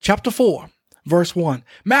Chapter 4, verse 1.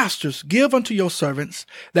 Masters, give unto your servants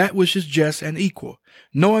that which is just and equal,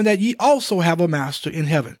 knowing that ye also have a master in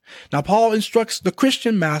heaven. Now, Paul instructs the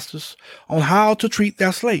Christian masters on how to treat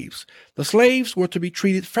their slaves. The slaves were to be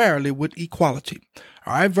treated fairly with equality.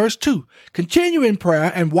 All right, verse 2. Continue in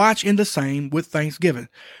prayer and watch in the same with thanksgiving.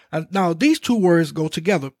 Now, these two words go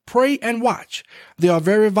together, pray and watch. They are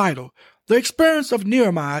very vital. The experience of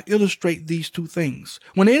Nehemiah illustrates these two things.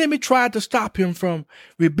 When the enemy tried to stop him from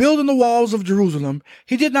rebuilding the walls of Jerusalem,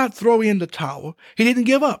 he did not throw in the towel. He didn't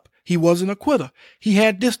give up. He wasn't a quitter. He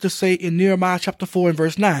had this to say in Nehemiah chapter 4 and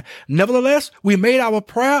verse 9. Nevertheless, we made our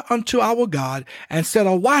prayer unto our God and set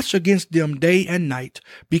a watch against them day and night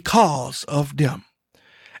because of them.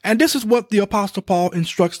 And this is what the Apostle Paul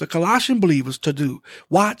instructs the Colossian believers to do.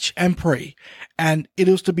 Watch and pray. And it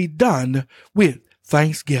is to be done with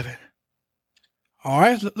thanksgiving. All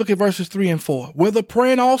right, look at verses 3 and 4. Whether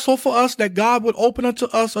praying also for us that God would open unto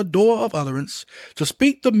us a door of utterance to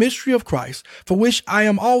speak the mystery of Christ, for which I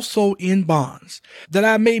am also in bonds, that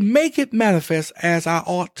I may make it manifest as I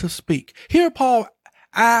ought to speak. Here Paul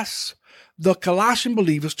asks the Colossian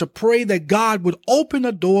believers to pray that God would open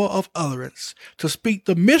a door of utterance to speak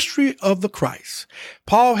the mystery of the Christ.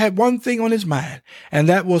 Paul had one thing on his mind, and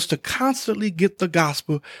that was to constantly get the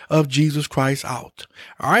gospel of Jesus Christ out.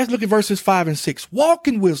 All right, let's look at verses 5 and 6. Walk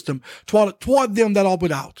in wisdom toward them that are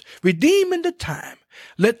without, redeeming the time.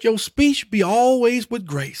 Let your speech be always with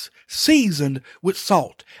grace, seasoned with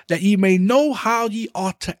salt, that ye may know how ye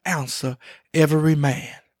ought to answer every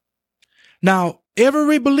man. Now,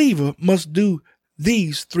 every believer must do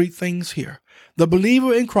these three things here. The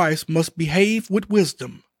believer in Christ must behave with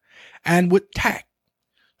wisdom and with tact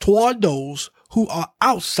toward those who are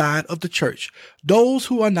outside of the church, those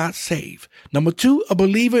who are not saved. Number 2, a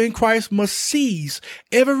believer in Christ must seize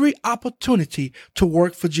every opportunity to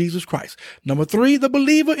work for Jesus Christ. Number 3, the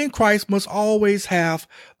believer in Christ must always have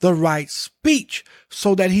the right speech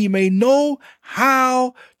so that he may know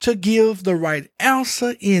how to give the right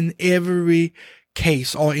answer in every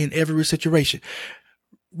case or in every situation.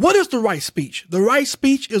 What is the right speech? The right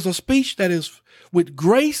speech is a speech that is with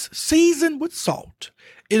grace seasoned with salt.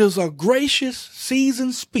 It is a gracious,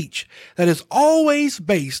 seasoned speech that is always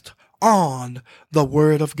based on the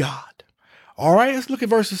word of God. All right, let's look at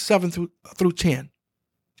verses 7 through 10.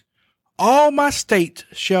 All my state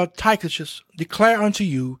shall Tychicus declare unto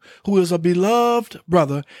you, who is a beloved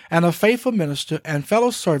brother and a faithful minister and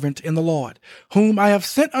fellow servant in the Lord, whom I have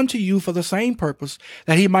sent unto you for the same purpose,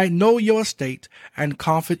 that he might know your estate and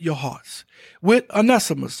comfort your hearts. With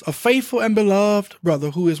Onesimus, a faithful and beloved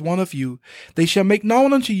brother who is one of you, they shall make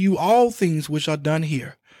known unto you all things which are done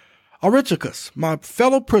here. Aristarchus, my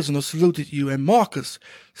fellow prisoner, saluted you, and Marcus,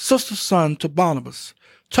 sister's son to Barnabas,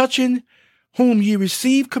 touching whom ye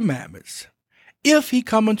receive commandments. If he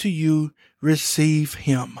come unto you, receive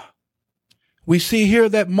him. We see here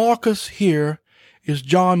that Marcus here is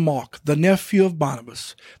John Mark, the nephew of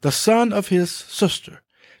Barnabas, the son of his sister.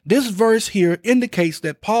 This verse here indicates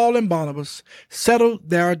that Paul and Barnabas settled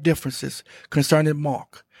their differences concerning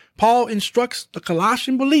Mark. Paul instructs the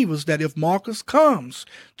Colossian believers that if Marcus comes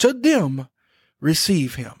to them,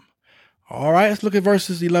 receive him. All right, let's look at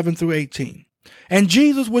verses 11 through 18. And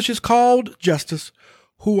Jesus, which is called Justus,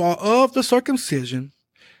 who are of the circumcision,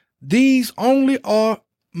 these only are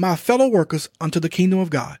my fellow workers unto the kingdom of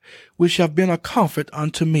God, which have been a comfort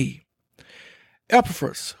unto me.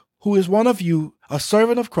 Epaphras, who is one of you, a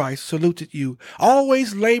servant of Christ, saluted you,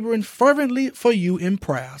 always laboring fervently for you in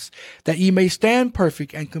prayers, that ye may stand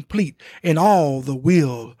perfect and complete in all the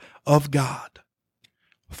will of God.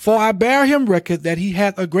 For I bear him record that he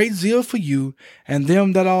hath a great zeal for you, and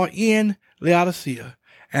them that are in Laodicea,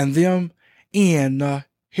 and them in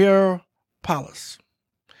Hierapolis.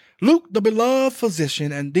 Luke, the beloved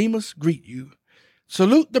physician, and Demas greet you.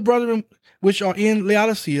 Salute the brethren which are in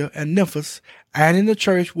Laodicea and Memphis, and in the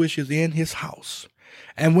church which is in his house.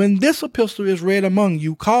 And when this epistle is read among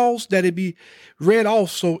you, cause that it be read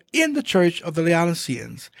also in the church of the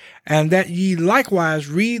Laodiceans, and that ye likewise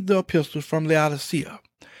read the epistles from Laodicea.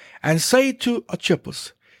 And say to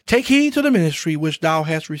Archippus, take heed to the ministry which thou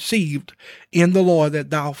hast received in the Lord, that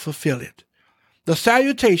thou fulfill it. The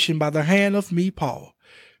salutation by the hand of me, Paul.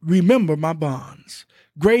 Remember my bonds.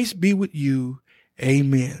 Grace be with you.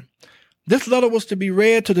 Amen. This letter was to be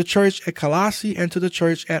read to the church at Colossae and to the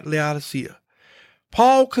church at Laodicea.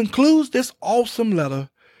 Paul concludes this awesome letter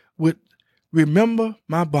with, remember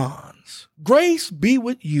my bonds. Grace be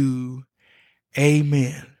with you.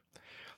 Amen.